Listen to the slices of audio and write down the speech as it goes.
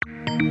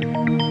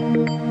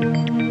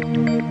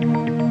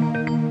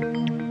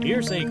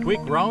Here's a quick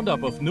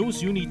roundup of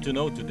news you need to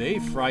know today,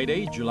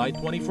 Friday, July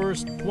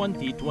 21st,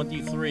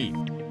 2023.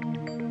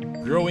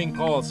 Growing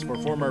calls for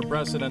former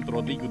President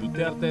Rodrigo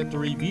Duterte to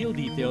reveal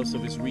details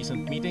of his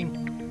recent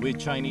meeting with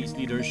Chinese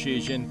leader Xi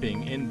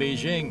Jinping in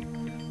Beijing.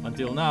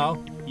 Until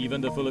now,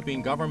 even the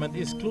Philippine government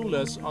is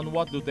clueless on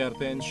what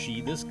Duterte and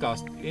Xi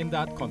discussed in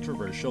that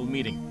controversial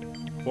meeting.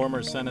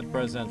 Former Senate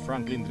President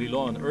Franklin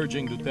Drilon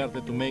urging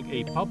Duterte to make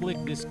a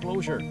public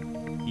disclosure.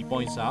 He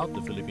points out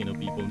the Filipino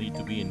people need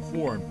to be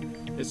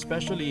informed,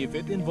 especially if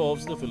it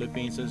involves the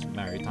Philippines'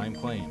 maritime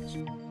claims.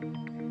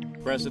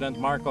 President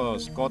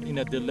Marcos caught in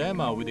a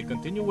dilemma with the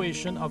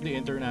continuation of the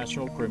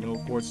International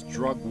Criminal Court's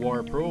drug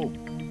war probe.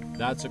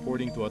 That's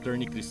according to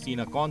attorney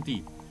Cristina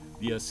Conti,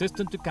 the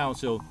assistant to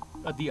counsel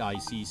at the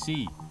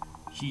ICC.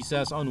 She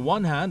says on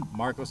one hand,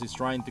 Marcos is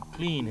trying to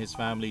clean his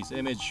family's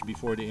image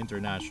before the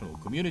international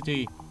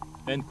community,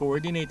 and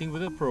coordinating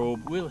with the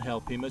probe will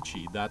help him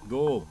achieve that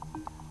goal.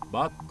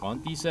 But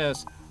Conti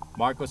says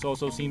Marcos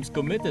also seems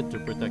committed to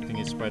protecting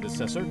his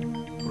predecessor,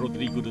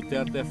 Rodrigo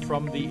Duterte,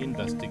 from the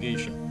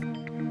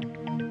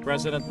investigation.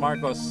 President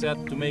Marcos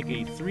set to make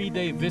a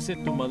 3-day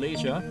visit to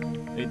Malaysia,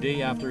 a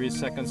day after his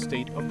second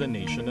State of the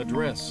Nation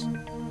address.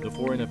 The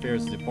Foreign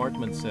Affairs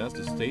Department says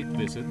the state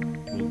visit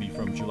will be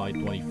from July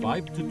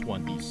 25 to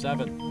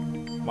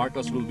 27.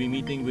 Marcos will be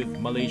meeting with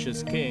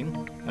Malaysia's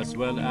king as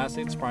well as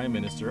its Prime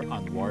Minister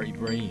Anwar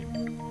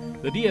Ibrahim.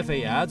 The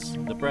DFA adds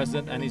the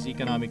president and his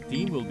economic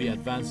team will be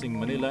advancing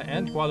Manila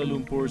and Kuala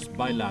Lumpur's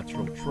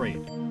bilateral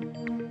trade.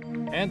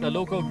 And a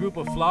local group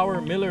of flour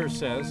millers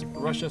says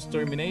Russia's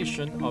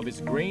termination of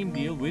its grain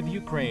deal with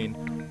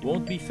Ukraine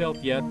won't be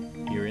felt yet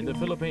here in the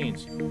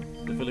Philippines.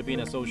 The Philippine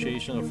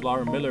Association of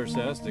Flour Millers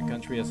says the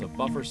country has a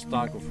buffer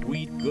stock of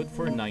wheat good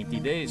for 90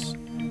 days.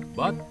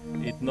 But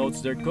it notes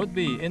there could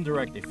be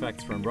indirect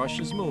effects from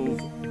Russia's move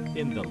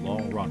in the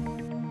long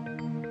run.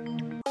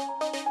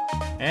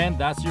 And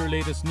that's your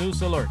latest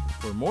news alert.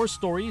 For more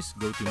stories,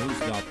 go to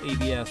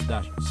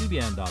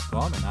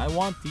news.abs-cbn.com and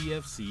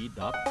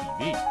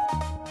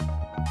iwanttfc.tv.